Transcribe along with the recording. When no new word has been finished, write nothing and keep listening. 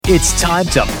It's time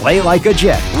to play like a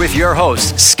Jet with your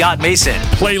host, Scott Mason.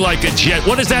 Play like a Jet.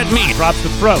 What does that mean? Drops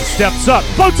the throw, steps up,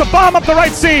 floats a bomb up the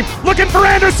right seam, looking for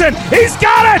Anderson. He's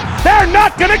got it! They're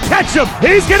not going to catch him.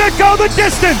 He's going to go the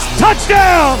distance.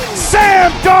 Touchdown!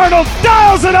 Sam Darnold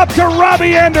dials it up to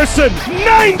Robbie Anderson.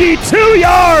 92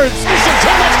 yards! Anderson,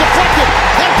 too much deflected,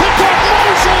 and picked off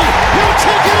Mosley. He'll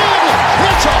take it in.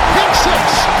 It's a pick six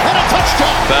and a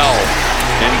touchdown. Bell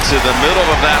into the middle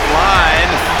of that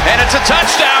line, and it's a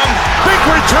touchdown. Big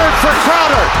return for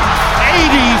Crowder.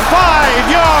 85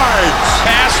 yards.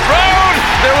 Pass thrown.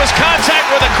 There was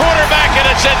contact with the quarterback, and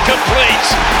it's incomplete.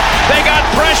 They got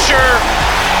pressure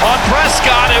on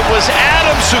Prescott. It was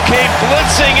Adams who came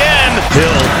blitzing in.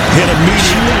 Hill hit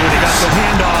immediately when he got the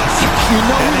handoff. You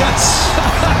know that's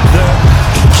The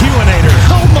Q-inator.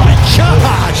 oh my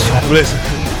gosh. Listen,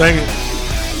 thank you.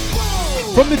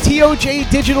 From the TOJ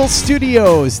Digital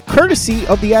Studios, courtesy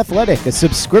of The Athletic, a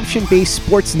subscription-based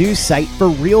sports news site for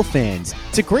real fans.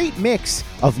 It's a great mix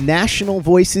of national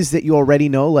voices that you already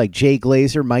know, like Jay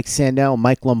Glazer, Mike Sandel,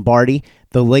 Mike Lombardi,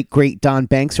 the late, great Don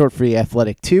Banks, wrote for The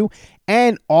Athletic too,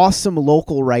 and awesome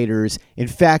local writers. In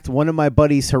fact, one of my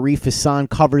buddies, Harif Hassan,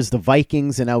 covers the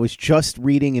Vikings, and I was just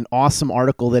reading an awesome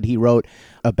article that he wrote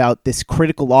about this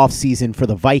critical offseason for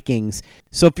the Vikings.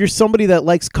 So if you're somebody that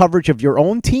likes coverage of your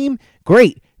own team,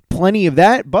 great. Plenty of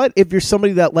that. But if you're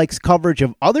somebody that likes coverage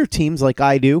of other teams like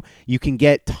I do, you can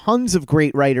get tons of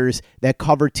great writers that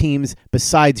cover teams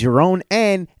besides your own.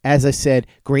 And as I said,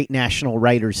 great national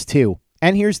writers too.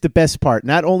 And here's the best part.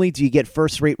 Not only do you get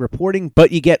first-rate reporting,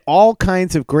 but you get all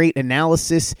kinds of great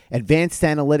analysis, advanced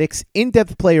analytics,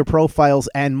 in-depth player profiles,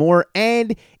 and more.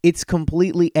 And it's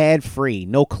completely ad-free.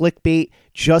 No clickbait,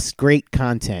 just great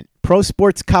content. Pro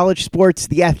sports, college sports,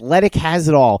 The Athletic has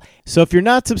it all. So if you're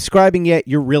not subscribing yet,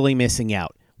 you're really missing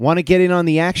out. Want to get in on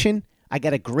the action? I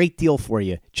got a great deal for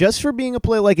you. Just for being a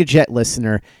Play Like a Jet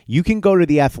listener, you can go to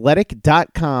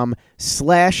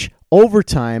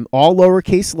theathletic.com/overtime, all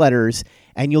lowercase letters,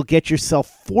 and you'll get yourself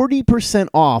 40%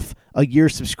 off a year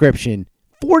subscription.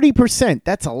 40%,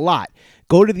 that's a lot.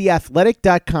 Go to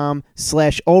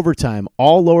theathletic.com/overtime,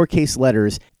 all lowercase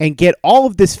letters, and get all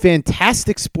of this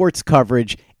fantastic sports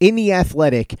coverage in The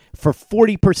Athletic for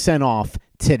 40% off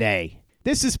today.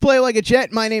 This is Play Like a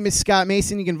Jet. My name is Scott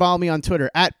Mason. You can follow me on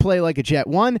Twitter at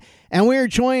PlayLikeAJet1. And we are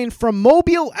joined from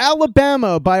Mobile,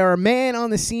 Alabama by our man on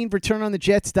the scene for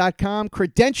TurnOnTheJets.com,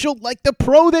 credentialed like the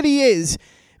pro that he is,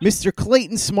 Mr.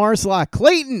 Clayton Smarslok.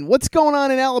 Clayton, what's going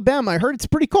on in Alabama? I heard it's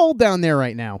pretty cold down there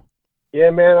right now. Yeah,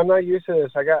 man, I'm not used to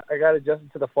this. I got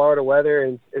adjusted to the Florida weather,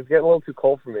 and it's getting a little too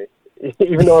cold for me,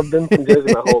 even though I've been from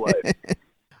Jersey my whole life.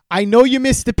 I know you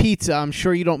miss the pizza. I'm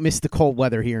sure you don't miss the cold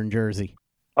weather here in Jersey.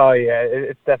 Oh, yeah,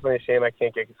 it's definitely a shame I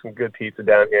can't get some good pizza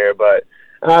down here, but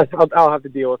I'll have to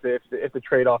deal with it if the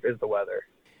trade-off is the weather.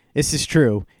 This is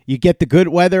true. You get the good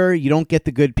weather, you don't get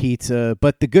the good pizza,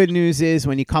 but the good news is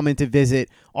when you come in to visit,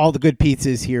 all the good pizza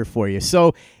is here for you.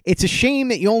 So it's a shame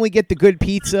that you only get the good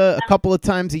pizza a couple of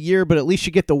times a year, but at least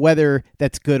you get the weather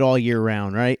that's good all year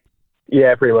round, right?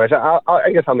 Yeah, pretty much.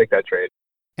 I guess I'll make that trade.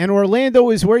 And Orlando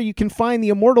is where you can find the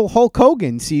immortal Hulk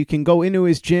Hogan, so you can go into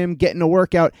his gym, get in a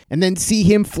workout, and then see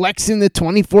him flexing the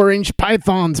 24-inch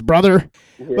pythons, brother.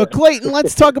 Yeah. But Clayton,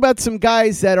 let's talk about some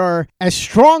guys that are as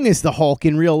strong as the Hulk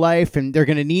in real life, and they're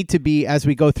going to need to be as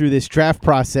we go through this draft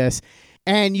process.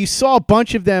 And you saw a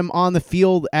bunch of them on the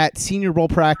field at Senior Bowl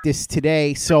practice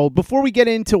today. So before we get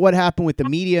into what happened with the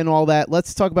media and all that,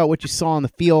 let's talk about what you saw on the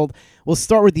field. We'll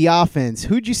start with the offense.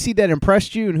 Who'd you see that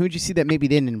impressed you, and who'd you see that maybe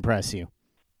didn't impress you?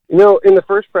 You know, in the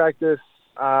first practice,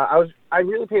 I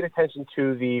really paid attention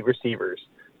to the receivers.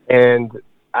 And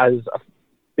as a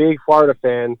big Florida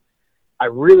fan, I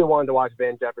really wanted to watch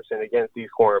Van Jefferson against these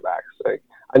cornerbacks.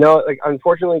 I know,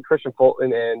 unfortunately, Christian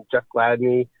Fulton and Jeff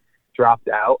Gladney dropped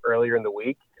out earlier in the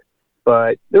week,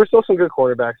 but there were still some good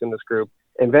cornerbacks in this group.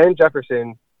 And Van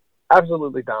Jefferson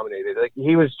absolutely dominated.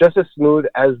 He was just as smooth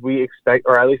as we expect,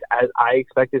 or at least as I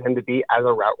expected him to be as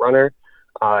a route runner.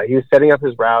 He was setting up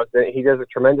his routes. He does a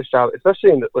tremendous job,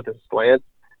 especially with his slants.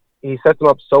 He sets them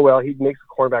up so well. He makes the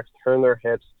cornerbacks turn their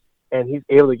hips, and he's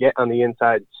able to get on the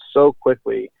inside so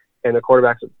quickly, and the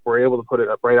quarterbacks were able to put it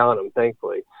up right on him,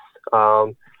 thankfully.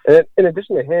 And then, in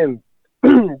addition to him,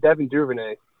 Devin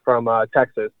Duvernay from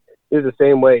Texas, he was the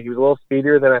same way. He was a little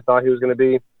speedier than I thought he was going to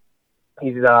be.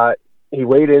 He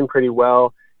weighed in pretty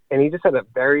well, and he just had a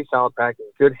very solid practice.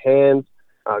 Good hands,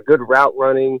 good route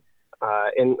running.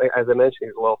 And as I mentioned,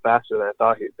 he's a little faster than I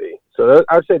thought he'd be. So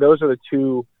I would say those are the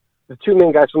two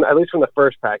main guys, at least from the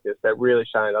first practice, that really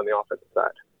shined on the offensive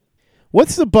side.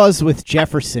 What's the buzz with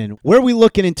Jefferson? Where are we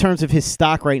looking in terms of his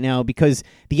stock right now? Because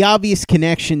the obvious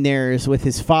connection there is with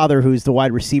his father, who's the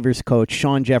wide receivers coach,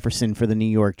 Sean Jefferson for the New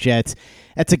York Jets.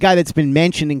 That's a guy that's been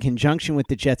mentioned in conjunction with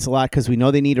the Jets a lot because we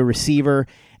know they need a receiver,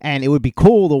 and it would be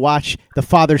cool to watch the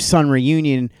father-son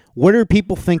reunion. What are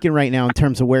people thinking right now in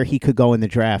terms of where he could go in the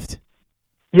draft?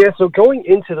 Yeah, so going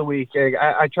into the week,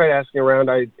 I tried asking around.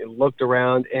 I looked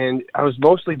around, and I was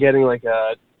mostly getting like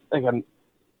an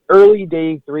early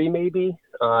day 3 maybe,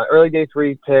 early day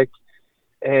 3 pick.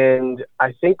 And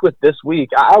I think with this week,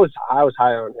 I was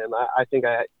high on him. I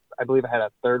believe I had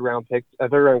a third round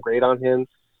grade on him,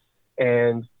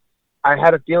 and I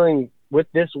had a feeling with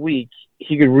this week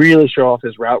he could really show off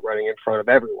his route running in front of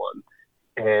everyone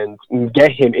and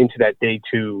get him into that day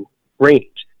 2 range.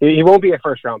 He won't be a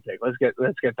first round pick. Let's get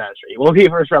that straight. He won't be a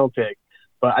first round pick,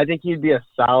 but I think he'd be a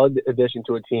solid addition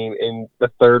to a team in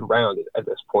the 3rd round at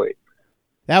this point.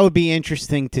 That would be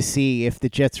interesting to see if the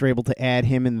Jets are able to add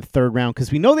him in the 3rd round,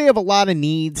 because we know they have a lot of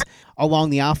needs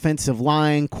along the offensive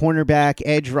line, cornerback,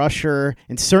 edge rusher,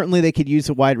 and certainly they could use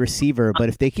a wide receiver. But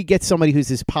if they could get somebody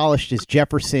who's as polished as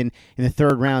Jefferson in the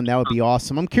 3rd round, that would be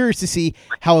awesome. I'm curious to see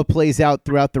how it plays out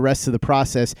throughout the rest of the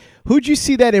process. Who'd you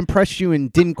see that impressed you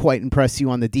and didn't quite impress you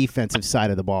on the defensive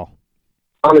side of the ball?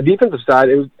 On the defensive side,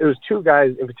 it was 2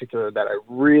 guys in particular that I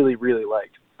really, really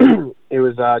liked. It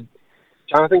was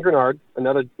Jonathan Grenard,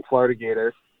 another Florida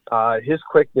Gator. His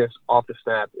quickness off the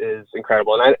snap is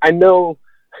incredible. And I know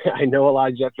a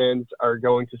lot of Jet fans are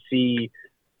going to see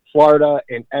Florida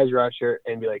and edge rusher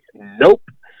and be like, nope,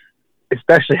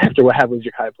 especially after what happened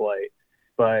with Ja'Kai Play.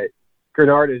 But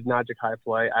Grenard is not Ja'Kai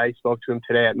Play. I spoke to him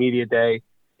today at Media Day.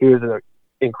 He was an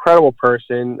incredible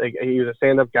person. Like, he was a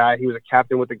stand-up guy. He was a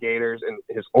captain with the Gators in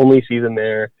his only season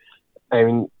there. I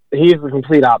mean, he is the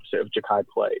complete opposite of Ja'Kai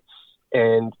Play.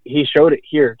 And he showed it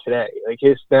here today. Like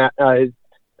his snap, like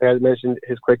I mentioned,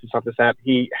 his quickness off the snap.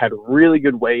 He had really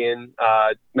good weigh-in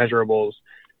measurables.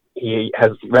 He has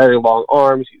very long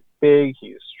arms. He's big.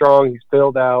 He's strong. He's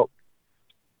filled out.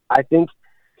 I think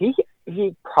he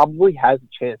probably has a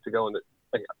chance to go in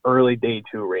the early day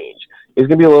 2 range. He's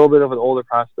going to be a little bit of an older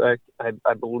prospect.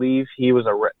 I believe he's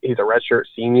a redshirt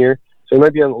senior, so he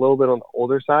might be a little bit on the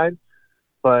older side.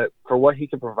 But for what he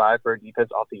can provide for a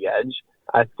defense off the edge,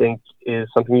 I think is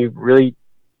something you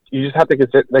just have to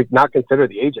consider, not consider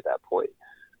the age at that point.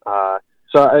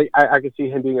 So I could see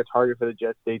him being a target for the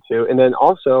Jets day 2. And then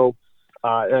also,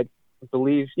 I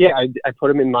believe, I put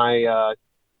him in my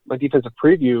defensive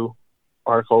preview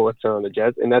article on the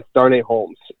Jets, and that's Darnay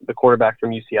Holmes, the cornerback from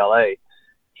UCLA.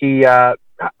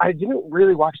 I didn't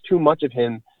really watch too much of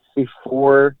him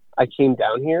before I came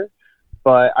down here.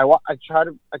 But I try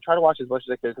to watch as much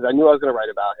as I could because I knew I was going to write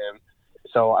about him.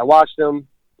 So I watched him,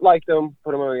 liked him,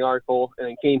 put him on the article, and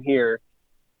then came here.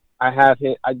 I have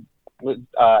him. I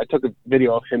took a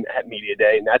video of him at Media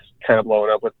Day, and that's kind of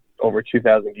blowing up with over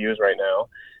 2,000 views right now.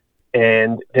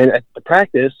 And then at the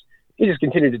practice, he just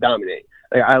continued to dominate.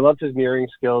 I loved his mirroring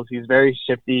skills. He's very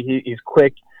shifty. He's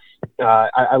quick.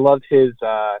 I loved his.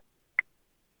 I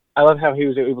love how he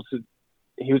was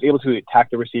able to attack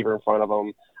the receiver in front of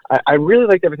him. I really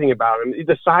liked everything about him.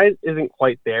 The size isn't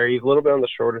quite there. He's a little bit on the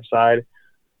shorter side,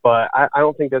 but I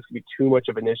don't think that's going to be too much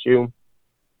of an issue.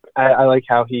 I like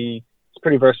how he's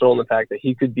pretty versatile in the fact that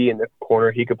he could be in the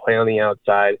corner, he could play on the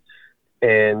outside,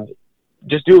 and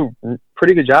just do a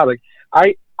pretty good job.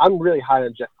 I'm really high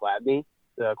on Jeff Gladney,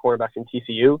 the cornerback from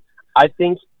TCU. I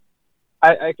think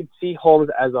I could see Holmes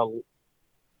as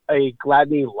a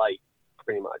Gladney light,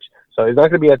 pretty much. So he's not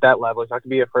going to be at that level. He's not going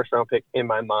to be a first-round pick in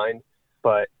my mind,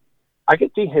 but I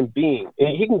could see him he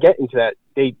can get into that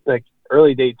day,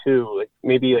 early day 2,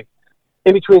 maybe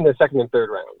in between the 2nd and 3rd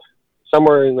round,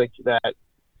 somewhere in that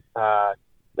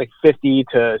 50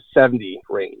 to 70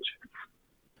 range.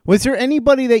 Was there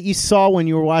anybody that you saw when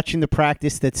you were watching the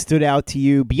practice that stood out to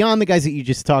you beyond the guys that you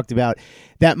just talked about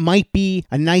that might be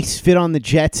a nice fit on the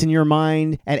Jets in your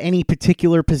mind at any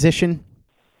particular position?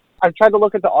 I tried to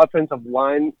look at the offensive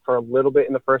line for a little bit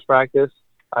in the first practice.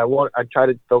 I try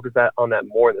to focus on that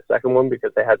more in the second one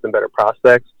because they had some better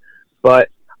prospects. But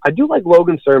I do like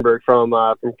Logan Sternberg from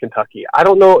Kentucky. I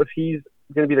don't know if he's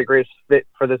going to be the greatest fit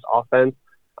for this offense.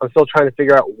 I'm still trying to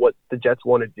figure out what the Jets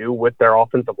want to do with their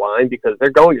offensive line because they're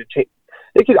going to change.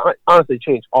 They could honestly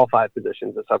change all 5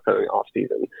 positions this upcoming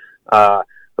offseason.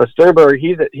 But Sternberg,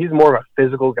 he's more of a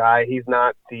physical guy. He's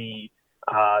not he's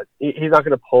not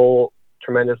going to pull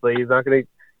tremendously. He's not going to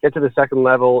get to the second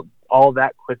level all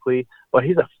that quickly, but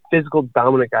he's a physical,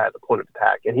 dominant guy at the point of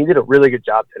attack, and he did a really good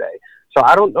job today. So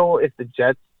I don't know if the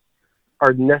Jets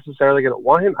are necessarily going to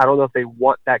want him. I don't know if they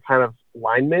want that kind of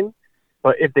lineman,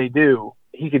 but if they do,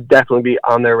 he could definitely be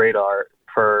on their radar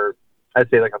for, I'd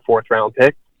say, like a 4th-round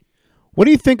pick. What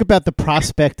do you think about the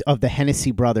prospect of the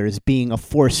Hennessy brothers being a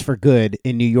force for good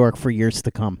in New York for years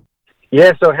to come?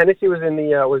 Yeah, so Hennessy was in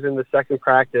the second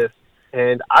practice,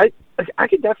 and I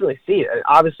could definitely see it. And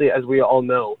obviously, as we all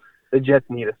know, the Jets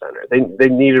need a center. They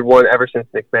needed one ever since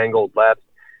Nick Mangold left.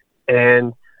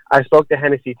 And I spoke to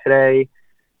Hennessy today.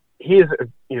 He's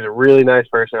a really nice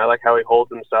person. I like how he holds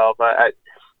himself.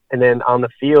 And then on the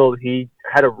field, he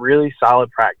had a really solid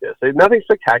practice. Nothing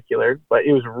spectacular, but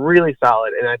it was really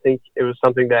solid. And I think it was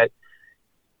something that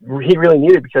he really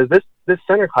needed, because this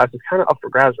center class is kind of up for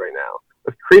grabs right now.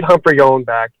 With Creed Humphrey going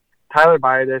back, Tyler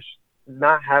Biadasz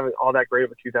not having all that great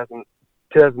of a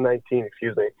 2019,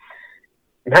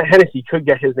 Matt Hennessy could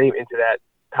get his name into that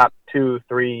top 2,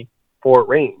 3, 4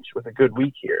 range with a good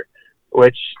week here,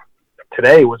 which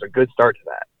today was a good start to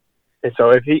that. And so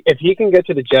if he can get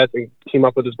to the Jets and team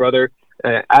up with his brother,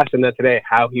 and I asked him that today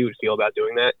how he would feel about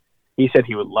doing that, he said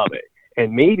he would love it.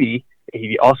 And maybe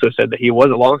he also said that he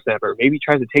was a long snapper. Maybe he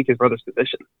tries to take his brother's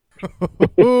position.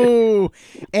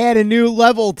 Add a new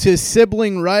level to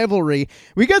sibling rivalry.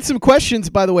 We got some questions,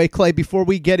 by the way, Clay, before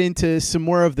we get into some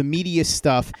more of the media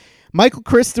stuff. Michael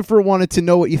Christopher wanted to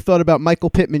know what you thought about Michael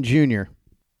Pittman Jr.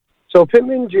 So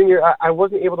Pittman Jr., I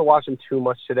wasn't able to watch him too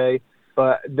much today,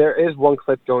 but there is one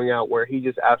clip going out where he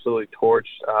just absolutely torched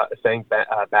Asang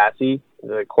Bassi,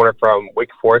 the corner from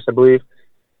Wake Forest, I believe.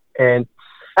 And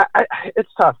it's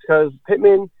tough because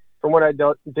Pittman, from what I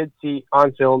did see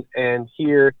on film and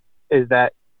here, is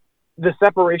that the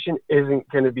separation isn't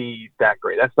going to be that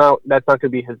great. That's not going to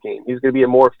be his game. He's going to be a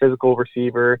more physical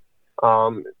receiver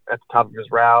at the top of his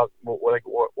route, like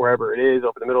wherever it is,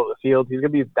 over the middle of the field. He's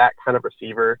going to be that kind of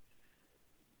receiver,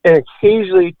 and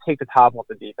occasionally take the top off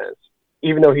the defense,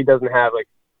 even though he doesn't have like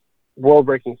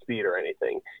world-breaking speed or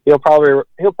anything. He'll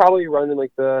probably run in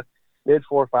like the mid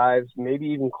 4.5s, maybe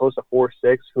even close to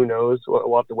 4.6. Who knows?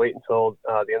 We'll have to wait until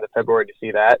the end of February to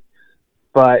see that.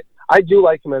 But I do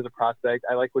like him as a prospect.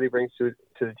 I like what he brings to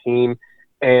the team,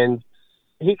 and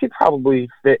he could probably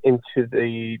fit into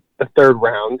the 3rd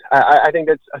round. I think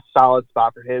that's a solid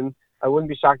spot for him. I wouldn't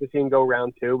be shocked to see him go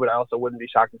round 2, but I also wouldn't be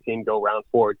shocked to see him go round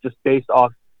 4, just based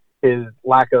off his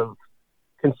lack of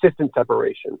consistent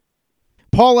separation.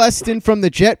 Paul Eston from the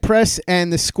Jet Press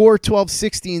and the Score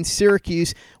 1260 in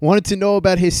Syracuse wanted to know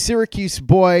about his Syracuse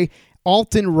boy,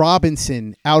 Alton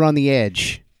Robinson, out on the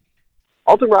edge.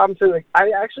 Alton Robinson,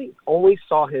 I actually only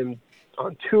saw him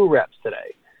on 2 reps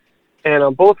today. And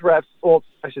on both reps, well,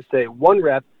 I should say 1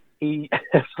 rep, he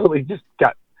absolutely just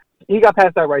got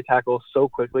past that right tackle so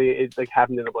quickly, it like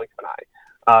happened in the blink of an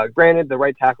eye. Granted, the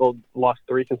right tackle lost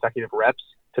 3 consecutive reps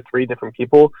to 3 different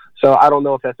people, so I don't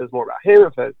know if that says more about him or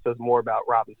if that says more about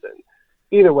Robinson.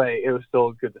 Either way, it was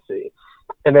still good to see.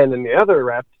 And then in the other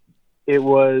rep, it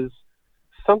was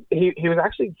he was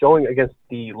actually going against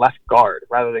the left guard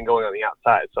rather than going on the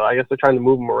outside. So I guess they're trying to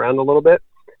move him around a little bit.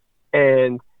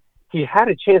 And he had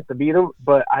a chance to beat him,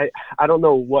 but I don't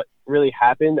know what really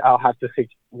happened. I'll have to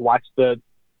watch the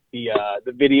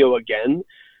video again.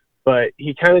 But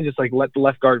he kind of just like let the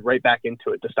left guard right back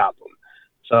into it to stop him.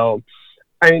 So,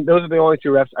 I mean, those are the only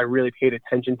 2 reps I really paid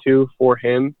attention to for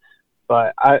him.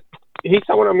 But he's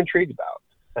someone I'm intrigued about.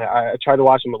 I tried to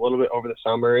watch him a little bit over the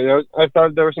summer, and I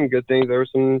thought there were some good things. There were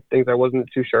some things I wasn't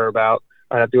too sure about.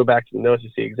 I'd have to go back to the notes to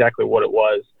see exactly what it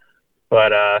was.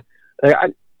 But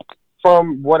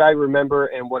from what I remember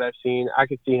and what I've seen, I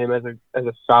could see him as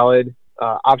a solid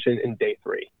option in day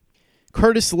 3.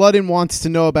 Curtis Ludden wants to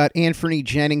know about Anthony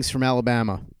Jennings from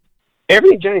Alabama.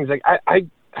 Anthony Jennings, like I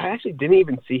actually didn't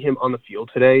even see him on the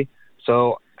field today,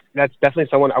 so that's definitely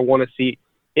someone I want to see.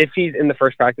 If he's in the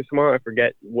first practice tomorrow, I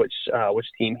forget which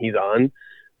team he's on,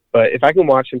 but if I can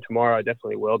watch him tomorrow, I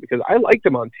definitely will, because I liked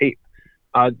him on tape.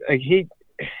 He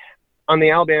on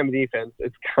the Alabama defense,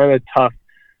 it's kind of tough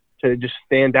to just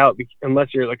stand out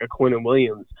unless you're like a Quinnen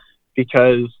Williams,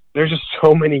 because there's just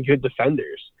so many good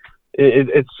defenders.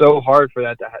 It's so hard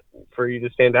for you to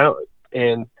stand out,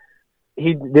 and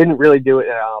he didn't really do it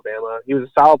at Alabama. He was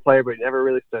a solid player, but he never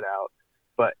really stood out.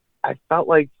 But I felt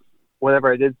like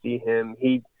whenever I did see him,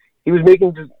 he was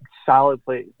making just solid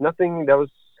plays. Nothing that was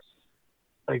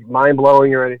like mind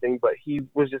blowing or anything, but he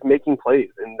was just making plays,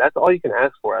 and that's all you can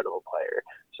ask for out of a player.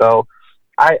 So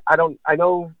I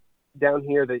know down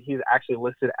here that he's actually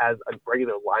listed as a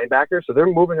regular linebacker, so they're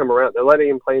moving him around. They're letting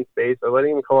him play in space. They're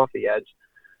letting him come off the edge,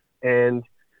 and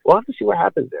we'll have to see what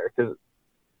happens there, because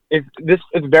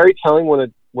it's very telling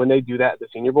when they do that at the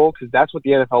Senior Bowl, because that's what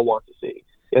the NFL wants to see.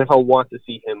 The NFL wants to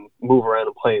see him move around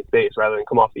and play in space rather than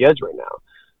come off the edge right now.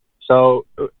 So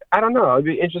I don't know. It'd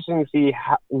be interesting to see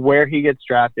where he gets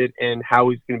drafted and how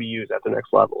he's going to be used at the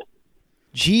next level.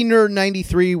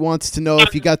 GNerd93 wants to know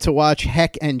if you got to watch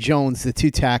Heck and Jones, the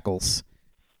two tackles.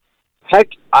 Heck,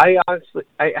 I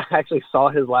actually saw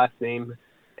his last name,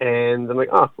 and I'm like,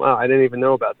 oh, wow, I didn't even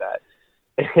know about that.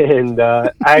 And I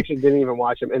actually didn't even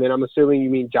watch him. And then I'm assuming you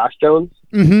mean Josh Jones?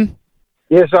 Mm-hmm.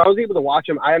 Yeah, so I was able to watch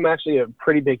him. I am actually a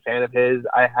pretty big fan of his.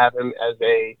 I have him as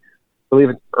I believe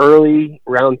an early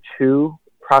round 2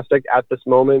 prospect at this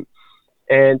moment.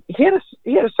 And he had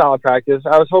a solid practice.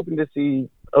 I was hoping to see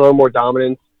a little more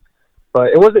dominance, but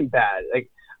it wasn't bad. Like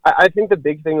I think the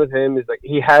big thing with him is like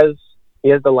he has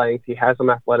the length, he has some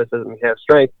athleticism, he has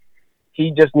strength.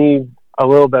 He just needs a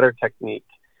little better technique.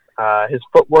 His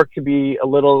footwork could be a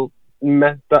little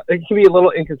messed up. It can be a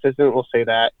little inconsistent, we'll say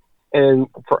that. And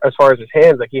as far as his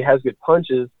hands, like he has good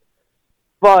punches,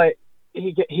 but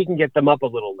he can get them up a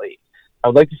little late. I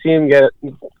would like to see him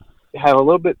have a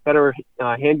little bit better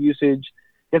hand usage,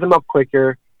 get them up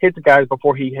quicker, hit the guys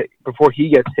before he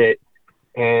gets hit,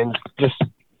 and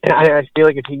I feel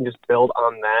like if he can just build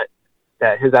on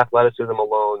that his athleticism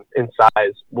alone and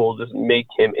size will just make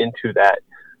him into that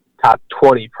top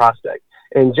 20 prospect.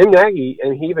 And Jim Nagy,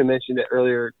 and he even mentioned it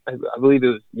earlier, I believe it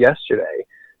was yesterday,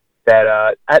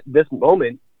 that at this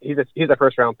moment he's a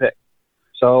first round pick.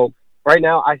 So right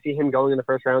now I see him going in the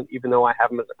first round, even though I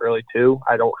have him as an early 2.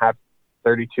 I don't have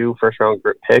 32 first round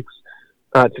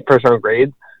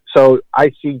grades. So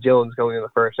I see Jones going in the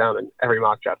first round in every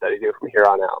mock draft that I do from here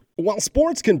on out. While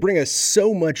sports can bring us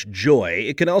so much joy,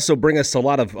 it can also bring us a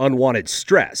lot of unwanted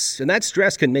stress. And that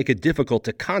stress can make it difficult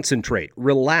to concentrate,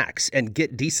 relax, and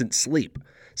get decent sleep.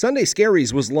 Sunday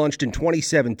Scaries was launched in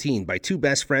 2017 by 2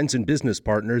 best friends and business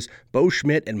partners, Bo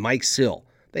Schmidt and Mike Sill.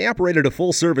 They operated a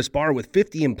full-service bar with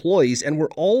 50 employees and were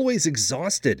always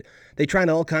exhausted. They tried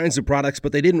all kinds of products,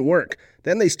 but they didn't work.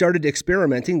 Then they started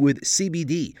experimenting with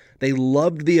CBD. They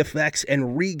loved the effects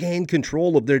and regained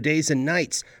control of their days and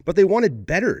nights, but they wanted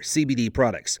better CBD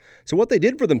products. So what they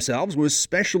did for themselves was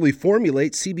specially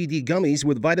formulate CBD gummies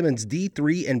with vitamins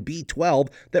D3 and B12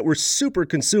 that were super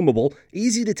consumable,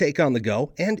 easy to take on the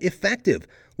go, and effective.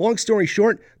 Long story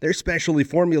short, their specially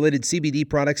formulated CBD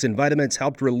products and vitamins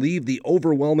helped relieve the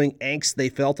overwhelming angst they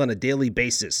felt on a daily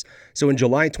basis. So in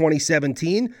July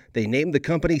 2017, they named the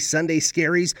company Sunday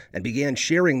Scaries and began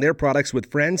sharing their products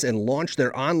with friends and launched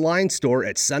their online store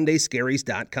at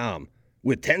sundayscaries.com.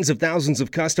 With tens of thousands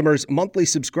of customers, monthly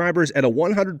subscribers, and a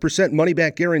 100%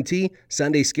 money-back guarantee,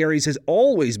 Sunday Scaries has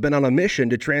always been on a mission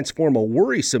to transform a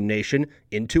worrisome nation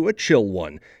into a chill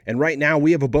one. And right now,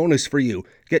 we have a bonus for you.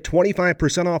 Get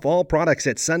 25% off all products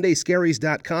at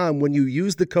sundayscaries.com when you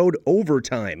use the code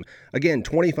OVERTIME. Again,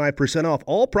 25% off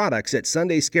all products at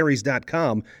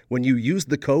sundayscaries.com when you use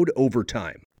the code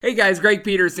OVERTIME. Hey guys, Greg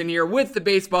Peterson here with the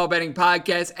Baseball Betting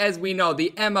Podcast. As we know,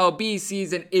 the MLB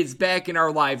season is back in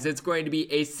our lives. It's going to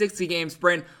be a 60-game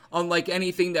sprint unlike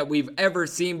anything that we've ever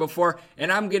seen before,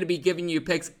 and I'm going to be giving you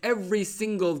picks every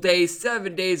single day,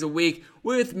 7 days a week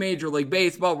with Major League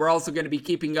Baseball. We're also going to be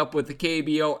keeping up with the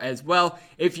KBO as well.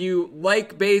 If you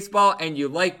like baseball and you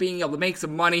like being able to make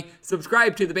some money,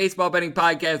 subscribe to the Baseball Betting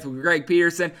Podcast with Greg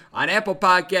Peterson on Apple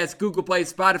Podcasts, Google Play,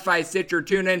 Spotify, Stitcher,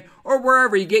 TuneIn, or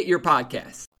wherever you get your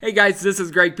podcasts. Hey guys, this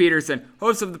is Greg Peterson,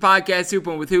 host of the podcast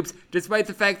Hoopin' with Hoops. Despite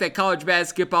the fact that college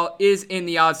basketball is in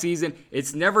the offseason,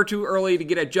 it's never too early to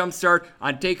get a jump start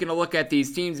on taking a look at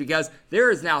these teams because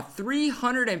there is now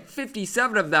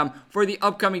 357 of them for the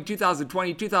upcoming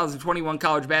 2020-2021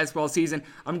 college basketball season.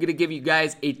 I'm going to give you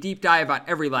guys a deep dive on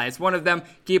every last one of them,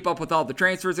 keep up with all the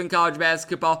transfers in college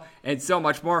basketball, and so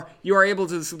much more. You are able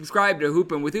to subscribe to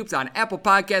Hoopin' with Hoops on Apple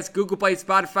Podcasts, Google Play,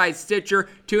 Spotify, Stitcher,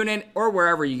 TuneIn, or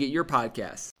wherever you get your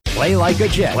podcasts. Play like a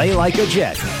Jet. Play like a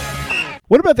Jet.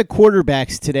 What about the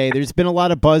quarterbacks today? There's been a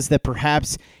lot of buzz that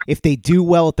perhaps if they do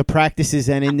well at the practices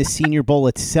and in the Senior Bowl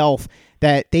itself,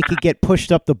 that they could get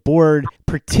pushed up the board,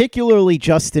 particularly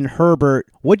Justin Herbert.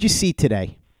 What'd you see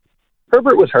today?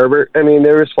 Herbert was Herbert. I mean,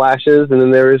 there was flashes and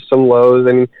then there was some lows.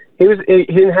 I mean, he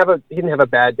didn't have a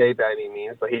bad day by any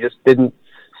means, but he just didn't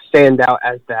stand out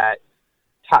as that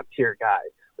top tier guy.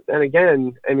 But then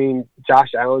again, I mean,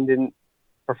 Josh Allen didn't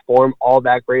perform all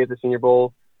that great at the Senior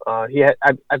Bowl. He had,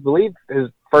 I believe, his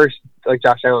first, like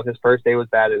Josh Allen, his first day was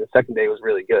bad and the second day was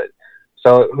really good.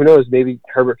 So who knows? Maybe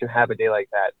Herbert can have a day like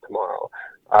that tomorrow.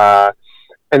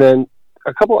 And then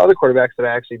a couple other quarterbacks that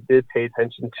I actually did pay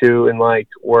attention to and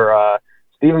liked were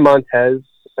Steven Montez.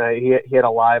 He had a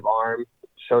live arm,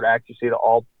 showed accuracy to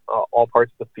all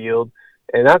parts of the field,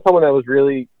 and that's someone that was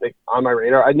really like on my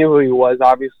radar. I knew who he was,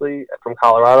 obviously, from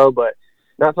Colorado, but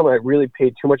not someone I really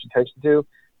paid too much attention to.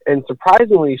 And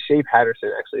surprisingly, Shea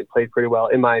Patterson actually played pretty well,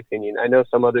 in my opinion. I know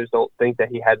some others don't think that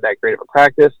he had that great of a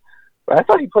practice, but I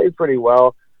thought he played pretty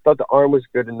well. I thought the arm was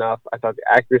good enough. I thought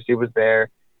the accuracy was there.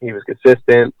 He was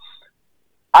consistent.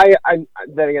 Then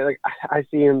again, like, I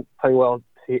see him playing well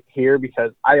here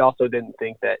because I also didn't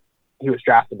think that he was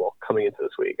draftable coming into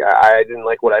this week. I didn't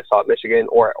like what I saw at Michigan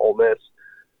or at Ole Miss.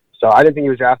 So I didn't think he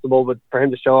was draftable, but for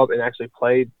him to show up and actually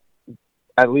play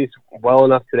at least well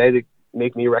enough today to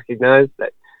make me recognize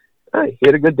that he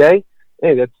had a good day,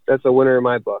 hey, that's a winner in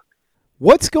my book.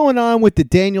 What's going on with the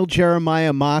Daniel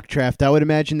Jeremiah mock draft? I would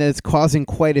imagine that it's causing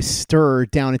quite a stir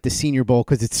down at the Senior Bowl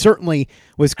because it certainly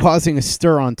was causing a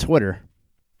stir on Twitter.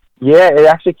 Yeah, it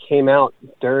actually came out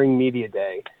during media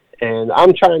day, and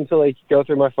I'm trying to go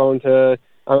through my phone to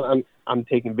I'm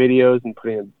taking videos and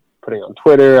putting on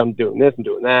Twitter. I'm doing this and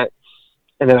doing that,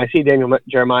 and then I see Daniel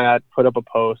Jeremiah put up a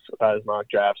post about his mock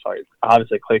draft, so I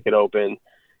obviously click it open,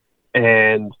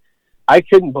 and I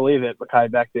couldn't believe it. Mekhi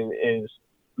Becton is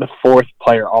the fourth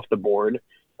player off the board.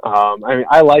 I mean,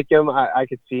 I like him. I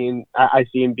could see him. I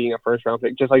see him being a first round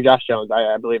pick, just like Josh Jones.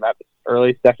 I believe at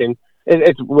early second.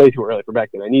 It's way too early for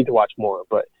Becton. I need to watch more,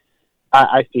 but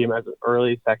I see him as an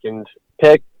early second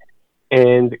pick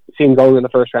and see him going in the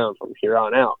first round from here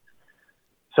on out.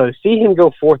 So to see him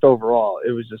go fourth overall,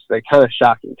 it was just kind of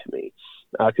shocking to me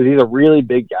because he's a really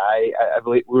big guy. I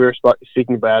believe we were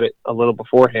speaking about it a little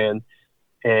beforehand,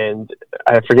 and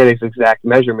I forget his exact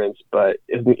measurements, but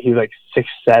he's like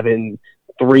 6'7",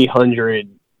 300,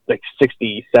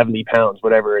 60, 70 pounds,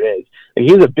 whatever it is.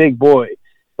 He's a big boy,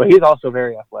 but he's also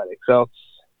very athletic. So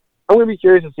I'm going to be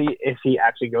curious to see if he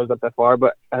actually goes up that far.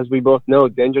 But as we both know,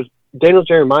 Daniel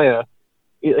Jeremiah,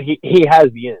 he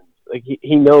has the ends.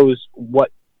 He knows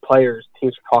what players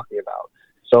teams are talking about.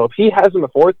 So if he has him a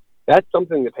fourth, that's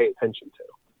something to pay attention to.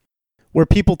 Were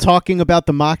people talking about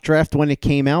the mock draft when it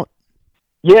came out?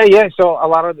 Yeah. So a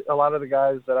lot of the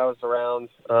guys that I was around,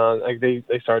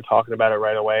 they started talking about it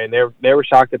right away, and they were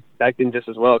shocked at Becton just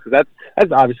as well because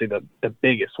that's obviously the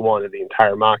biggest one of the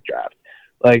entire mock draft.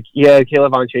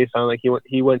 Caleb Von Chason,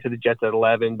 he went to the Jets at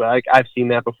 11, but I've seen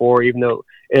that before, even though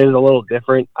it is a little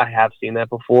different. I have seen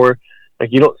that before.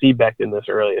 You don't see Becton this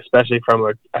early, especially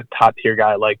from a top tier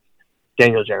guy like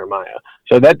Daniel Jeremiah.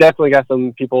 So that definitely got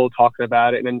some people talking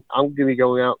about it, and then I'm going to be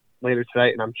going out later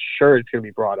tonight, and I'm sure it's going to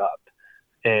be brought up.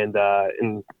 And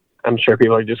I'm sure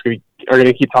people are just going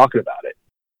to keep talking about it.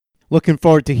 Looking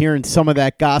forward to hearing some of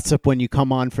that gossip when you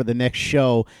come on for the next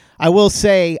show. I will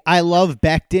say I love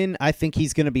Becton. I think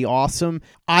he's going to be awesome.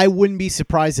 I wouldn't be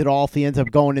surprised at all if he ends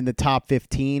up going in the top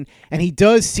 15. And he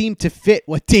does seem to fit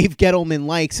what Dave Gettleman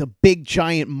likes, a big,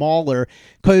 giant mauler.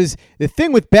 Because the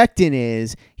thing with Becton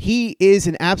is he is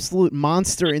an absolute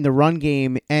monster in the run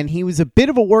game, and he was a bit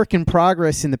of a work in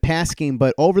progress in the pass game.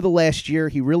 But over the last year,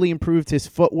 he really improved his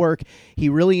footwork. He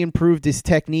really improved his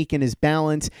technique and his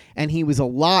balance, and he was a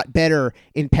lot better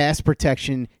in pass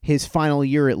protection his final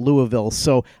year at Louisville.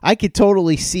 So I could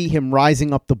totally see him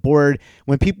rising up the board.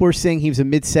 When people were saying he was a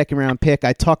mid-second round pick,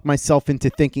 I talked myself into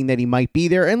thinking that he might be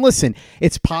there. And listen,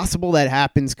 it's possible that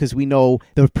happens because we know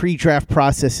the pre-draft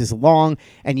process is long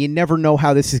and you never know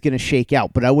how this is going to shake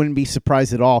out. But I wouldn't be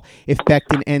surprised at all if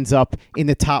Becton ends up in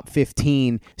the top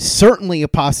 15. Certainly a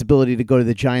possibility to go to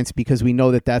the Giants because we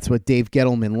know that that's what Dave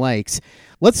Gettleman likes.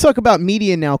 Let's talk about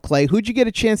media now, Clay. Who'd you get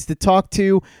a chance to talk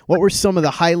to? What were some of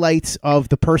the highlights of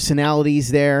the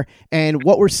personalities there? And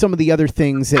what were some of the other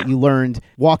things that you learned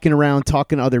walking around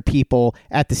talking to other people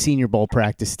at the Senior Bowl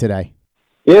practice today?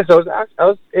 Yeah, so I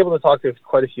was able to talk to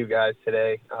quite a few guys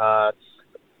today. I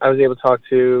was able to talk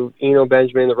to Eno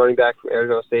Benjamin, the running back from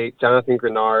Arizona State, Jonathan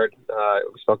Grenard.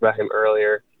 We spoke about him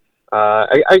earlier.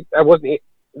 I wasn't.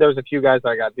 There was a few guys that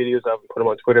I got videos of and put them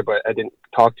on Twitter, but I didn't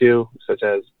talk to, such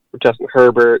as Justin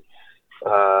Herbert,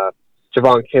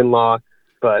 Javon Kinlaw,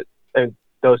 and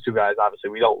those two guys, obviously,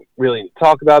 we don't really need to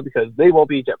talk about because they won't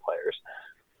be Jet players.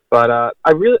 But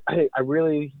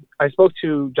I spoke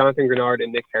to Jonathan Grenard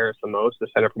and Nick Harris the most, the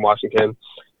center from Washington.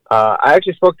 I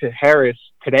actually spoke to Harris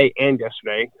today and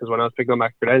yesterday because when I was picking up my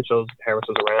credentials, Harris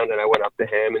was around, and I went up to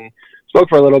him and spoke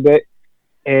for a little bit.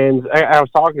 And I was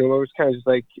talking to him. It was kind of just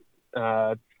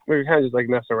we were kind of just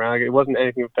messing around. It wasn't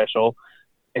anything official.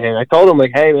 And I told him,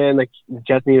 hey, man, the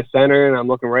Jets need a center, and I'm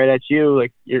looking right at you,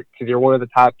 because you're one of the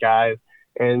top guys.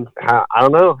 And I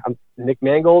don't know, I'm Nick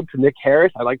Mangold to Nick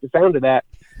Harris. I like the sound of that.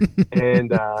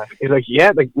 And he's like,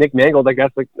 yeah, Nick Mangold,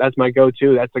 that's my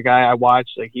go-to. That's the guy I watch.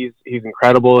 He's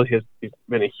incredible. He's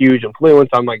been a huge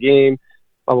influence on my game,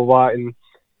 blah, blah, blah. And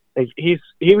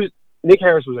Nick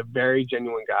Harris was a very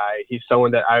genuine guy. He's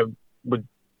someone that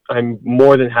I'm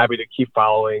more than happy to keep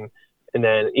following And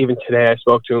then even today I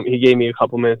spoke to him. He gave me a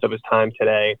couple minutes of his time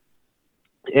today.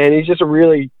 And he's just a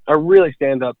really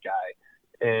stand-up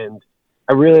guy. And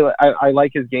I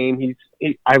like his game.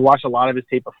 I watched a lot of his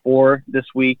tape before this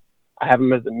week. I have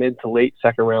him as a mid to late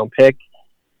second round pick.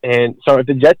 And so if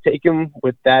the Jets take him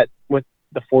with the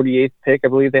 48th pick, I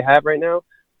believe they have right now,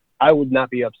 I would not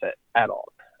be upset at all.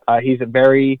 He's a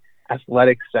very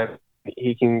athletic center.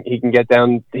 He can get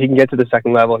down. He can get to the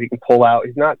second level. He can pull out.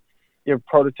 He's not your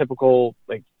prototypical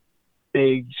like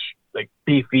big like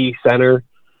beefy center,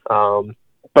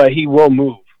 but he will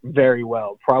move very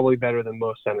well. Probably better than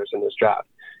most centers in this draft.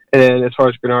 And then as far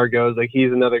as Grenard goes, like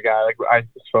he's another guy. Like I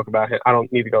spoke about him. I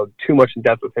don't need to go too much in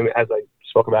depth with him as I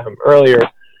spoke about him earlier.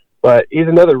 But he's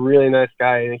another really nice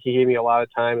guy, and he gave me a lot of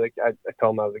time. Like I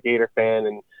told him I was a Gator fan,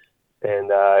 and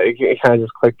it kind of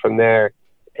just clicked from there.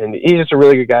 And he's just a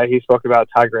really good guy. He spoke about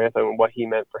Ty Grantham and what he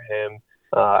meant for him,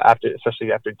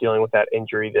 especially after dealing with that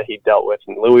injury that he dealt with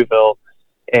in Louisville.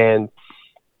 And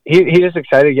he's just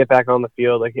excited to get back on the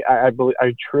field. Like I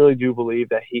truly do believe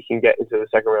that he can get into the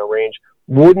second round range.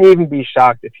 Wouldn't even be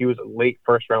shocked if he was a late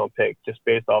first round pick, just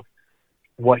based off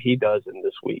what he does in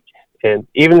this week. And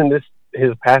even in this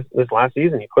last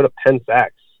season, he put up 10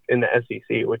 sacks in the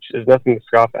SEC, which is nothing to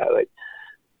scoff at. Like,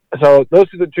 so those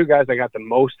are the two guys I got the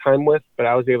most time with, but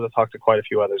I was able to talk to quite a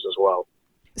few others as well.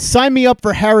 Sign me up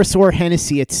for Harris or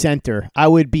Hennessy at center. I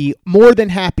would be more than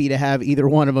happy to have either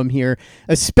one of them here,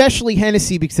 especially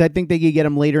Hennessy, because I think they could get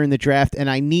him later in the draft, and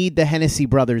I need the Hennessy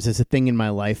brothers as a thing in my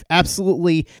life.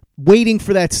 Absolutely waiting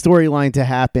for that storyline to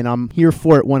happen. I'm here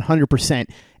for it 100%.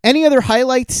 Any other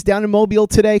highlights down in Mobile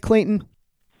today, Clayton?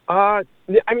 I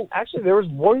mean, actually, there was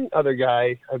one other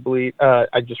guy, I believe,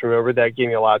 I just remembered that gave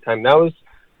me a lot of time. That was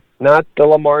not the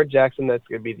Lamar Jackson that's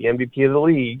going to be the MVP of the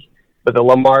league, but the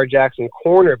Lamar Jackson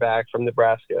cornerback from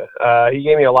Nebraska. He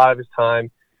gave me a lot of his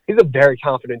time. He's a very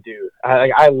confident dude.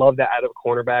 I love that out of a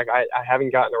cornerback. I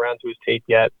haven't gotten around to his tape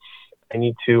yet. I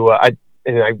need to. I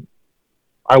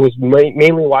was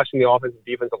mainly watching the offensive and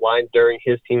defensive line during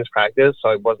his team's practice, so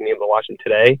I wasn't able to watch him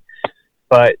today.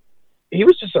 But he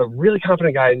was just a really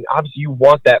confident guy, and obviously you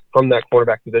want that from that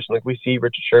quarterback position. Like we see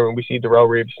Richard Sherman, we see Darrell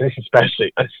Reeves,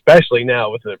 especially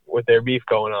now with their beef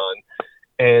going on,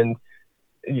 and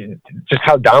just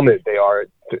how dominant they are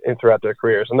throughout their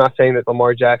careers. I'm not saying that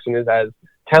Lamar Jackson is as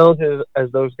talented as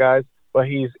those guys, but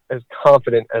he's as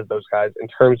confident as those guys in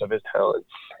terms of his talent.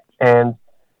 And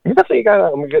he's definitely a guy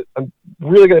that I'm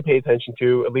really going to pay attention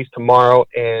to, at least tomorrow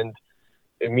and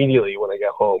immediately when I get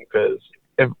home, because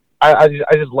I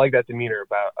just like that demeanor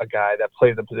about a guy that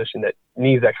plays a position that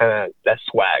needs that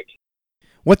swag.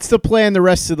 What's the plan the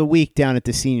rest of the week down at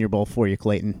the Senior Bowl for you,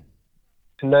 Clayton?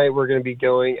 Tonight we're going to be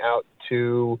going out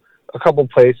to a couple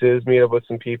places, meet up with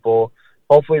some people,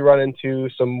 hopefully run into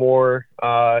some more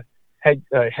head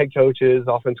coaches,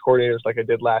 offense coordinators like I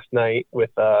did last night with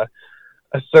a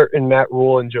certain Matt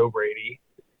Rule and Joe Brady.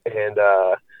 And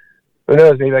who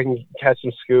knows, maybe I can catch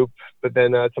some scoop. But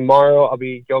then tomorrow I'll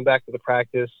be going back to the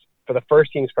practice for the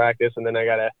first team's practice, and then I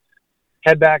got to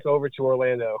head back over to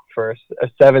Orlando for a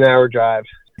 7-hour drive.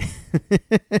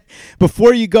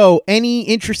 Before you go, any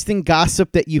interesting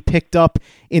gossip that you picked up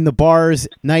in the bars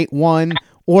night one,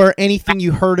 or anything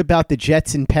you heard about the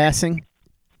Jets in passing?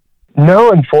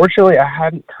 No, unfortunately, I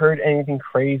hadn't heard anything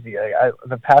crazy.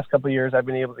 The past couple of years, I've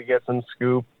been able to get some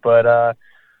scoop, but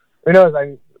who knows?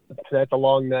 That's a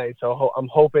long night, so I'm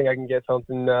hoping I can get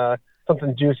something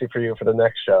juicy for you for the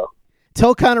next show.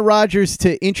 Tell Connor Rogers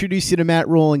to introduce you to Matt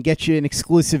Rule and get you an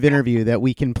exclusive interview that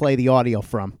we can play the audio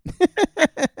from.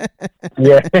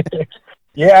 Yeah.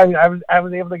 I mean, I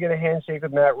was able to get a handshake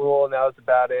with Matt Rule, and that was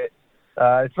about it.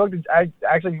 I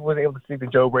actually was able to speak to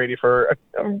Joe Brady for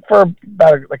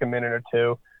about like a minute or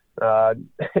two.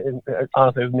 And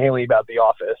honestly, it was mainly about The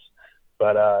Office,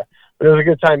 but it was a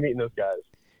good time meeting those guys.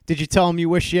 Did you tell him you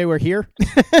wish they were here?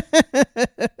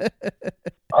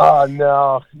 Oh,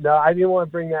 no, I didn't want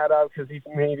to bring that up because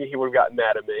maybe he would have gotten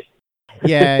mad at me.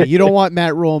 Yeah, you don't want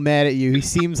Matt Rule mad at you. He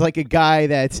seems like a guy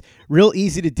that's real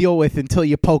easy to deal with until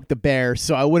you poke the bear,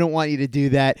 so I wouldn't want you to do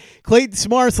that. Clayton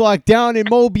Smarslok down in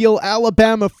Mobile,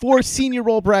 Alabama for Senior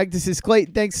Bowl practices.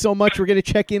 Clayton, thanks so much. We're going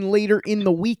to check in later in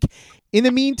the week. In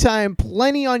the meantime,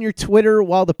 plenty on your Twitter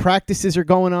while the practices are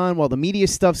going on, while the media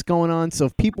stuff's going on. So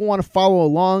if people want to follow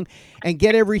along and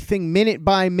get everything minute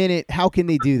by minute, how can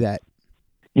they do that?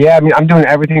 Yeah, I mean, I'm doing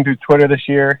everything through Twitter this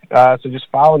year. So just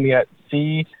follow me at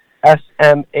CSMARS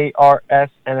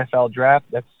NFL Draft.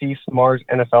 That's CSMARS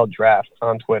NFL Draft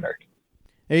on Twitter.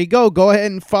 There you go. Go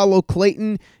ahead and follow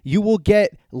Clayton. You will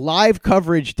get live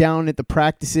coverage down at the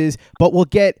practices, but we'll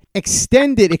get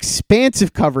extended,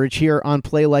 expansive coverage here on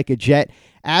Play Like a Jet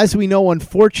As we know,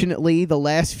 unfortunately, the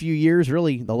last few years,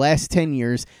 really the last 10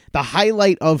 years, the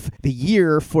highlight of the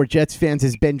year for Jets fans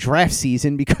has been draft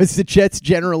season because the Jets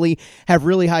generally have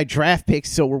really high draft picks,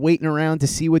 so we're waiting around to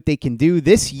see what they can do.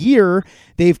 This year,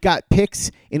 they've got picks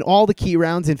in all the key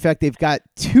rounds. In fact, they've got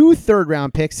 2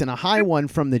 third-round picks and a high one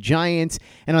from the Giants.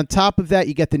 And on top of that,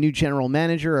 you got the new general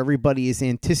manager. Everybody is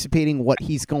anticipating what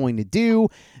he's going to do.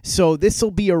 So this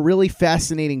will be a really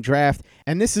fascinating draft.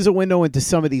 And this is a window into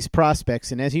some of these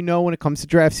prospects. And as you know, when it comes to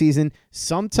draft season,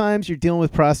 sometimes you're dealing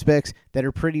with prospects that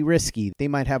are pretty risky. They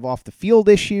might have off-the-field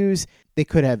issues, they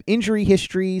could have injury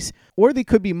histories, or they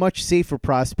could be much safer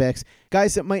prospects,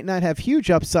 guys that might not have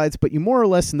huge upsides, but you more or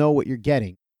less know what you're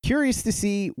getting. Curious to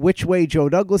see which way Joe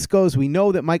Douglas goes. We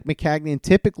know that Mike McCagnon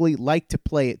typically liked to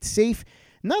play it safe.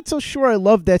 Not so sure I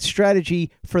love that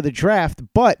strategy for the draft,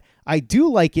 but I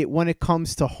do like it when it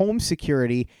comes to home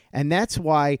security, and that's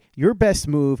why your best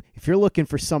move, if you're looking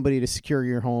for somebody to secure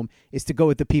your home, is to go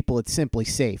with the people at Simply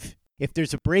Safe. If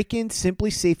there's a break-in, Simply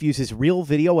Safe uses real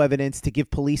video evidence to give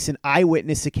police an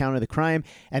eyewitness account of the crime,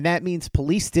 and that means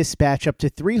police dispatch up to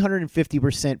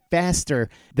 350% faster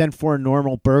than for a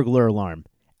normal burglar alarm.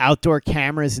 Outdoor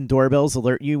cameras and doorbells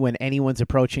alert you when anyone's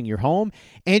approaching your home.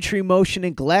 Entry motion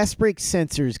and glass break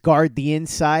sensors guard the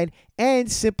inside.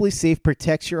 And Simply Safe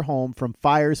protects your home from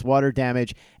fires, water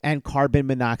damage, and carbon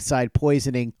monoxide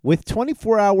poisoning with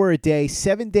 24-hour-a-day,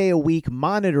 7-day-a-week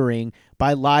monitoring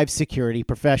by live security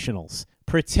professionals.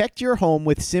 Protect your home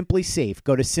with Simply Safe.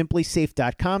 Go to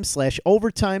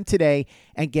simplysafe.com/overtime today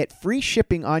and get free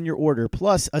shipping on your order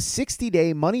plus a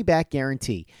 60-day money-back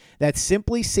guarantee. That's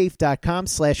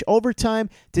simplysafe.com/overtime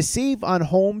to save on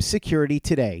home security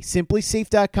today.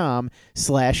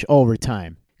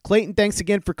 simplysafe.com/overtime. Clayton, thanks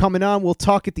again for coming on. We'll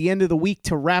talk at the end of the week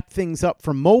to wrap things up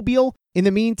from Mobile. In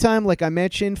the meantime, like I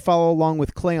mentioned, follow along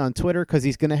with Clay on Twitter because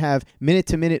he's going to have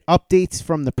minute-to-minute updates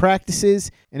from the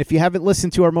practices. And if you haven't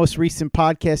listened to our most recent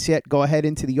podcast yet, go ahead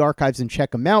into the archives and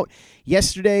check them out.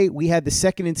 Yesterday, we had the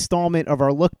second installment of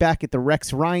our look back at the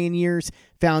Rex Ryan years,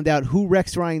 found out who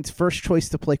Rex Ryan's first choice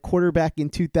to play quarterback in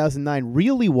 2009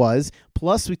 really was.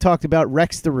 Plus, we talked about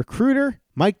Rex the recruiter,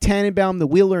 Mike Tannenbaum, the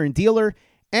wheeler and dealer,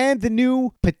 and the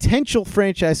new potential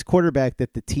franchise quarterback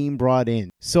that the team brought in.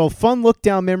 So fun look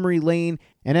down memory lane.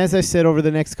 And as I said, over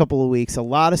the next couple of weeks, a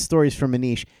lot of stories from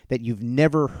Manish that you've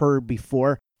never heard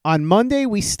before. On Monday,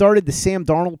 we started the Sam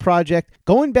Darnold project,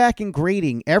 going back and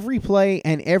grading every play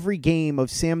and every game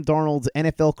of Sam Darnold's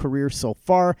NFL career so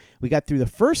far. We got through the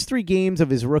first 3 games of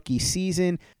his rookie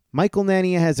season. Michael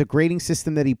Nania has a grading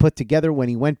system that he put together when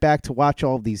he went back to watch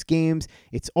all of these games.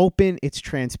 It's open, it's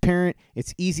transparent,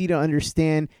 it's easy to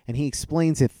understand, and he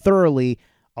explains it thoroughly.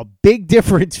 A big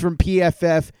difference from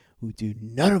PFF, who do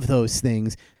none of those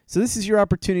things. So this is your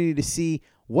opportunity to see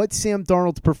what Sam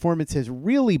Darnold's performance has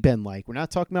really been like. We're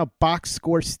not talking about box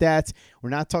score stats. We're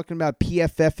not talking about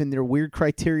PFF and their weird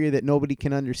criteria that nobody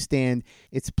can understand.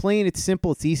 It's plain, it's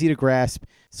simple, it's easy to grasp.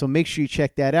 So make sure you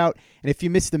check that out. And if you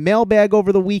missed the mailbag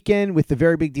over the weekend with the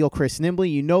Very Big Deal Chris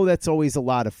Nimbley, you know that's always a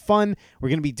lot of fun. We're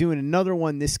going to be doing another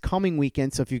one this coming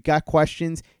weekend. So if you've got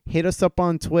questions, hit us up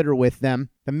on Twitter with them.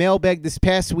 The mailbag this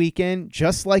past weekend,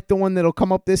 just like the one that'll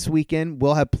come up this weekend,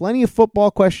 we'll have plenty of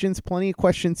football questions, plenty of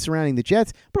questions surrounding the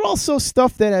Jets, but also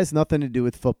stuff that has nothing to do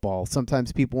with football.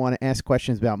 Sometimes people want to ask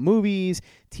questions about movies,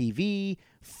 TV,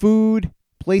 food,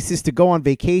 places to go on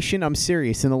vacation. I'm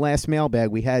serious. In the last mailbag,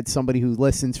 we had somebody who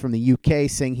listens from the UK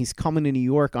saying he's coming to New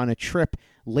York on a trip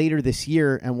later this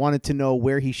year and wanted to know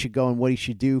where he should go and what he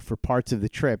should do for parts of the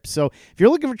trip. So if you're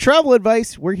looking for travel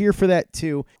advice, we're here for that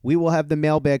too. We will have the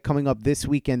mailbag coming up this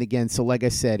weekend again. So like I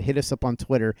said, hit us up on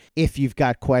Twitter if you've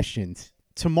got questions.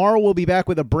 Tomorrow we'll be back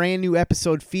with a brand new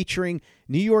episode featuring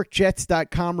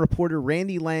NewYorkJets.com reporter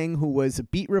Randy Lang, who was a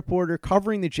beat reporter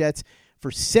covering the Jets for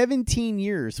 17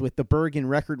 years with the Bergen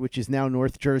Record, which is now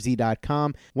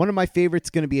NorthJersey.com. One of my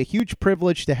favorites, going to be a huge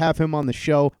privilege to have him on the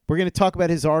show. We're going to talk about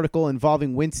his article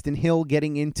involving Winston Hill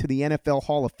getting into the NFL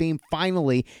Hall of Fame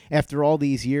finally after all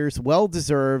these years.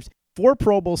 Well-deserved. 4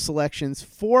 Pro Bowl selections,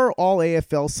 4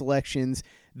 All-AFL selections,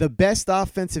 the best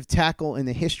offensive tackle in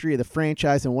the history of the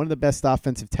franchise and one of the best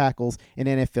offensive tackles in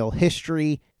NFL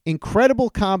history.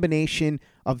 Incredible combination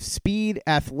of speed,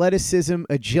 athleticism,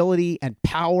 agility, and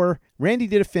power. Randy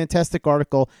did a fantastic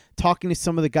article talking to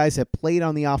some of the guys that played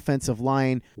on the offensive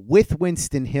line with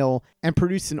Winston Hill and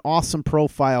produced an awesome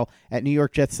profile at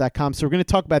NewYorkJets.com. So we're going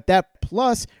to talk about that.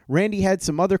 Plus, Randy had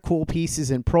some other cool pieces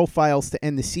and profiles to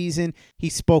end the season. He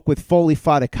spoke with Foley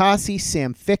Fatukasi,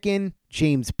 Sam Ficken,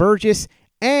 James Burgess,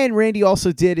 and Randy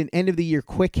also did an end-of-the-year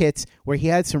quick hits where he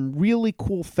had some really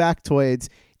cool factoids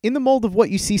in the mold of what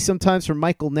you see sometimes from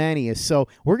Michael Nanius. So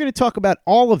we're going to talk about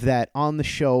all of that on the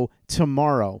show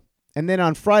tomorrow. And then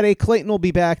on Friday, Clayton will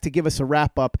be back to give us a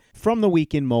wrap-up from the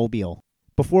week in Mobile.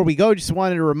 Before we go, just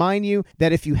wanted to remind you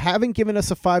that if you haven't given us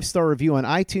a 5-star review on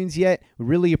iTunes yet, we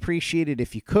really appreciate it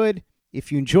if you could.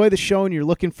 If you enjoy the show and you're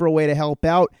looking for a way to help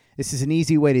out, this is an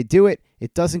easy way to do it.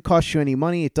 It doesn't cost you any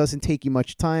money. It doesn't take you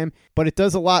much time, but it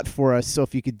does a lot for us. So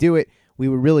if you could do it, we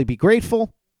would really be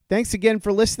grateful. Thanks again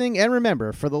for listening. And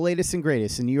remember, for the latest and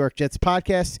greatest in New York Jets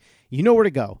podcasts, you know where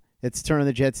to go. It's Turn on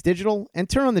the Jets Digital and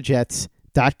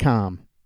turnonthejets.com.